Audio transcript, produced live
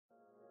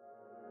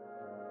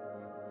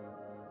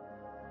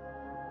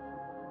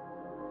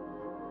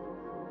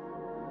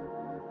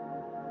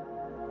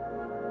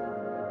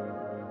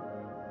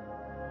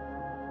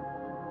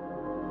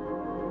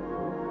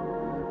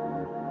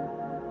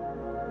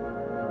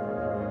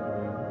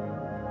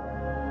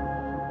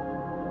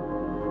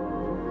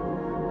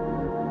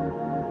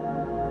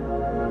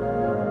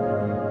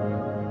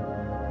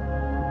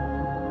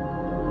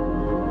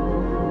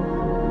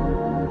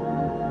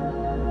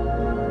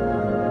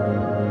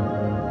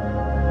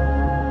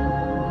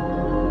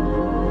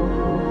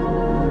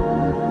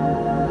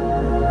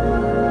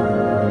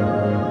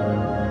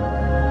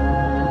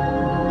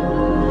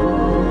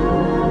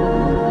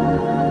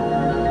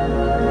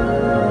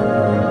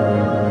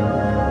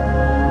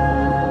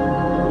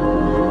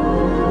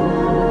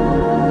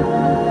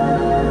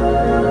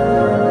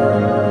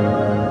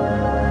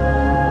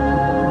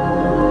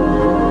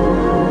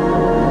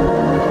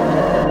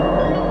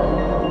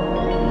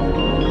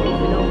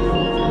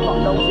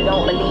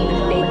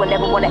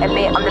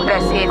admit I'm the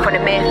best here for the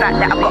mere fact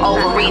that I've got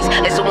ovaries.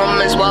 It's a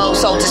woman's world,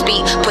 so to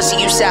speak. Pussy,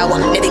 you sour.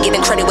 Never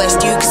giving credit where it's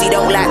due, cause he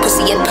don't like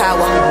pussy and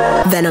power.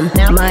 Venom,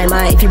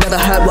 my, if you ever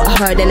heard what I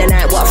heard in the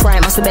night, what I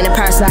fried, must have been a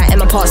parasite in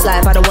my past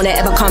life. I don't wanna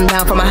ever come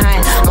down from a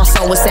high. My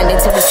soul was sending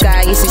to the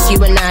sky. It's just you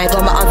and I.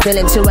 Got my I'm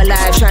feeling too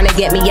alive, trying to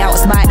get me out of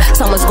spite.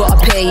 Someone's gotta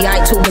pay, I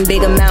ain't talking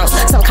big amounts.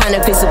 Some kind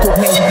of physical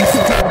pain.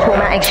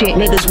 Traumatic shit,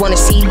 niggas wanna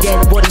see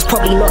dead bodies.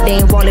 Probably not,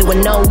 they ain't rolling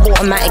with no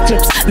automatic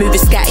clips. Moving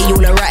scatty,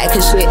 all erratic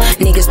and shit.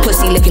 Niggas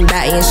pussy looking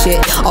batty and shit.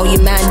 Oh, you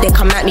mad, then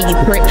come at me, you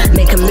prick.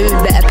 Make a move,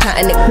 better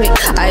pattern it quick.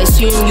 I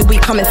assume you be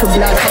coming for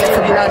blood,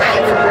 for blood,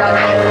 for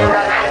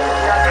blood.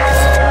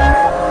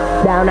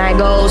 Down I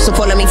go, so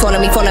follow me, follow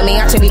me, follow me.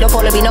 Actually, don't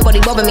follow me, nobody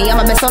bother me.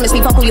 I'm a best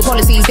honestly, fuck all your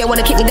policies. They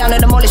wanna kick me down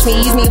and demolish me.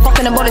 Use me and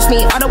fucking abolish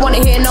me. I don't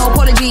wanna hear no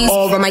apologies.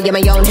 Or am I in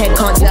my own head,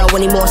 can't tell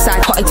anymore.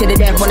 Psychotic to the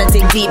death, wanna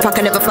dig deep. I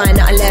can never find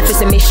nothing left,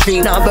 it's a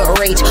mystery. Nothing but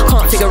rage,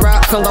 can't figure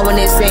out if I'm going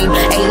insane.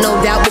 Ain't no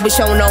doubt, but we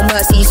show no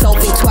mercy. So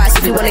think twice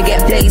if you wanna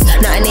get blazed.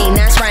 Nothing ain't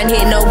nice, right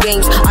here, no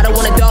games. I don't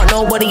wanna dart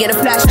nobody in a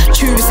flash.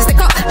 True, this is the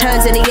cut.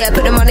 Hands in the air,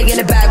 put the money in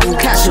the bag. All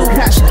cash, all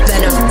cash.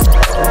 Venom,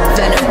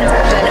 venom,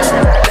 venom,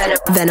 venom,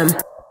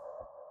 venom.